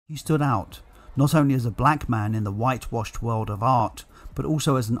He stood out, not only as a black man in the whitewashed world of art, but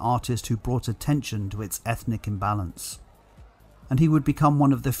also as an artist who brought attention to its ethnic imbalance. And he would become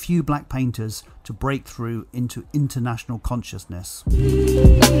one of the few black painters to break through into international consciousness.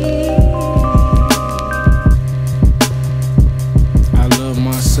 I love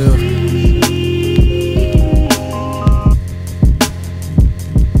myself.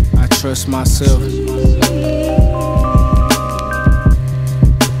 I trust myself.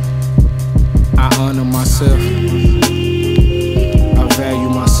 I honor myself. I value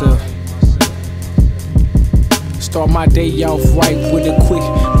myself. Start my day off right with a quick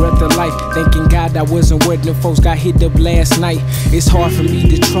breath of life. Thanking God I wasn't where them folks got hit up last night. It's hard for me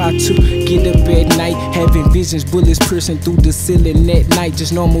to try to get up at night, having visions, bullets piercing through the ceiling at night.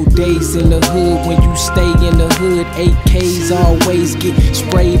 Just normal days in the hood. When you stay in the hood, AKs always get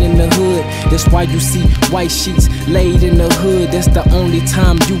sprayed in the hood. That's why you see white sheets laid in the hood. That's the only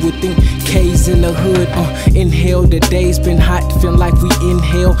time you would think K's in the hood. Inhale, the day's been hot, feel like we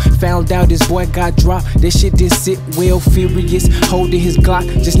inhale. Found out this boy got dropped, that shit didn't sit well. Furious, holding his Glock,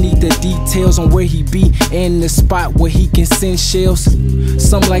 just need the details on where he be and the spot where he can send shells.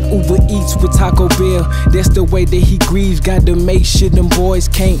 Some like Uber Eats with Taco Bell. That's the way that he grieves, got to make sure them boys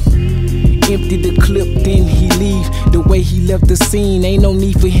can't empty the clip, then he leave. The way he left the scene, ain't no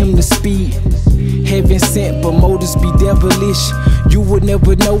need for him to speed. Heaven sent, but motives be devilish. You would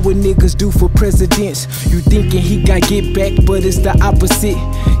never know what niggas do for presidents. You thinking he got get back, but it's the opposite.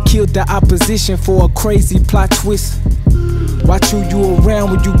 Killed the opposition for a crazy plot twist. Watch who you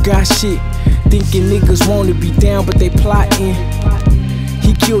around when you got shit. Thinking niggas wanna be down, but they plotting.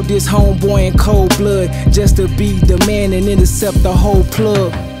 He killed his homeboy in cold blood, just to be the man and intercept the whole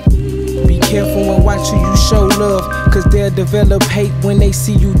plug. Be careful and watch who you show love, cause they'll develop hate when they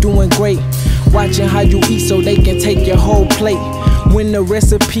see you doing great. Watching how you eat so they can take your whole plate, when the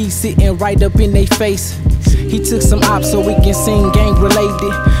recipe sitting right up in their face. He took some ops so we can sing gang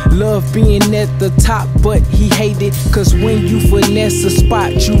related. Love being at the top, but he hated, cause when you finesse a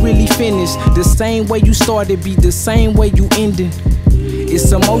spot, you really finish. The same way you started be the same way you ending. It's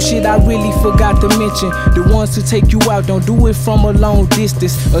some more shit I really forgot to mention. The ones who take you out don't do it from a long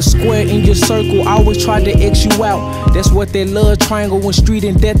distance. A square in your circle always try to X you out. That's what that love triangle when street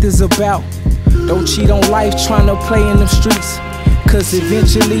and death is about. Don't cheat on life trying to play in them streets, cause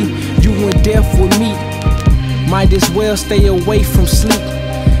eventually you and death will meet. Might as well stay away from sleep.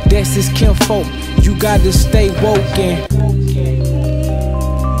 That's his kinfolk. You gotta stay woke and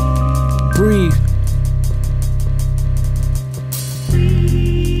breathe.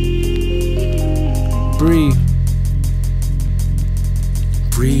 Breathe.